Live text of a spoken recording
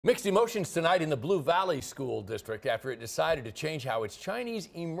Mixed emotions tonight in the Blue Valley School District after it decided to change how its Chinese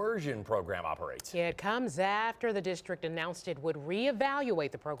Immersion program operates. Yeah, it comes after the district announced it would reevaluate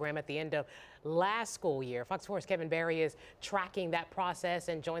the program at the end of last school year. Fox 4's Kevin Barry is tracking that process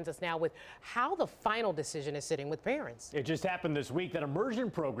and joins us now with how the final decision is sitting with parents. It just happened this week. That immersion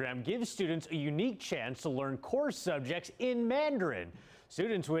program gives students a unique chance to learn core subjects in Mandarin.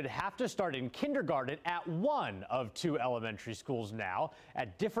 Students would have to start in kindergarten at one of two elementary schools now,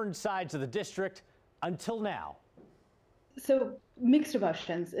 at different sides of the district until now. So mixed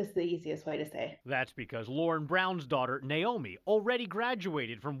emotions is the easiest way to say. That's because Lauren Brown's daughter, Naomi, already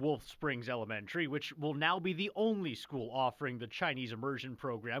graduated from Wolf Springs Elementary, which will now be the only school offering the Chinese Immersion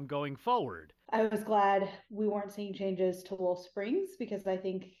program going forward. I was glad we weren't seeing changes to Wolf Springs because I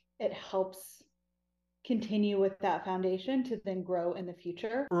think it helps continue with that foundation to then grow in the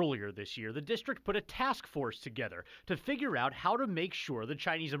future. Earlier this year, the district put a task force together to figure out how to make sure the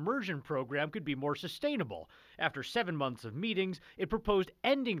Chinese immersion program could be more sustainable. After 7 months of meetings, it proposed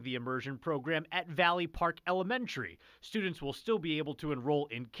ending the immersion program at Valley Park Elementary. Students will still be able to enroll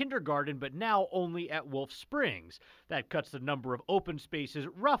in kindergarten, but now only at Wolf Springs. That cuts the number of open spaces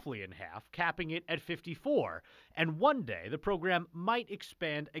roughly in half, capping it at 54. And one day, the program might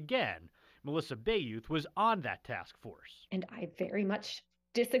expand again. Melissa Bayouth was on that task force. And I very much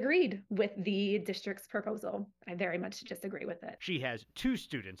disagreed with the district's proposal. I very much disagree with it. She has 2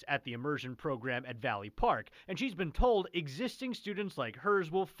 students at the immersion program at Valley Park, and she's been told existing students like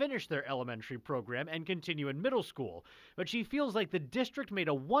hers will finish their elementary program and continue in middle school. But she feels like the district made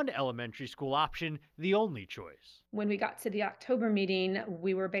a one elementary school option the only choice. When we got to the October meeting,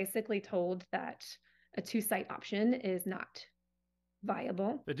 we were basically told that a 2-site option is not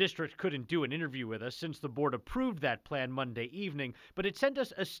viable. The district couldn't do an interview with us since the board approved that plan Monday evening, but it sent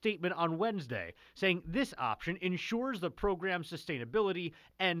us a statement on Wednesday saying this option ensures the program's sustainability,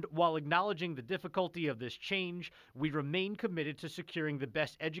 and while acknowledging the difficulty of this change, we remain committed to securing the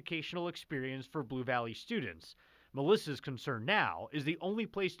best educational experience for Blue Valley students. Melissa's concern now is the only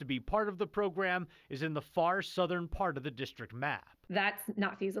place to be part of the program is in the far southern part of the district map. That's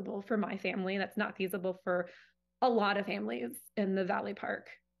not feasible for my family. That's not feasible for a lot of families in the Valley Park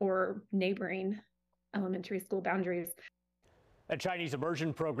or neighboring elementary school boundaries. A Chinese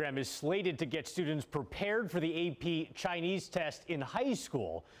immersion program is slated to get students prepared for the AP Chinese test in high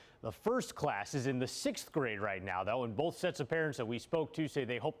school. The first class is in the 6th grade right now, though, and both sets of parents that we spoke to say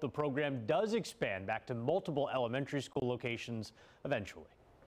they hope the program does expand back to multiple elementary school locations eventually.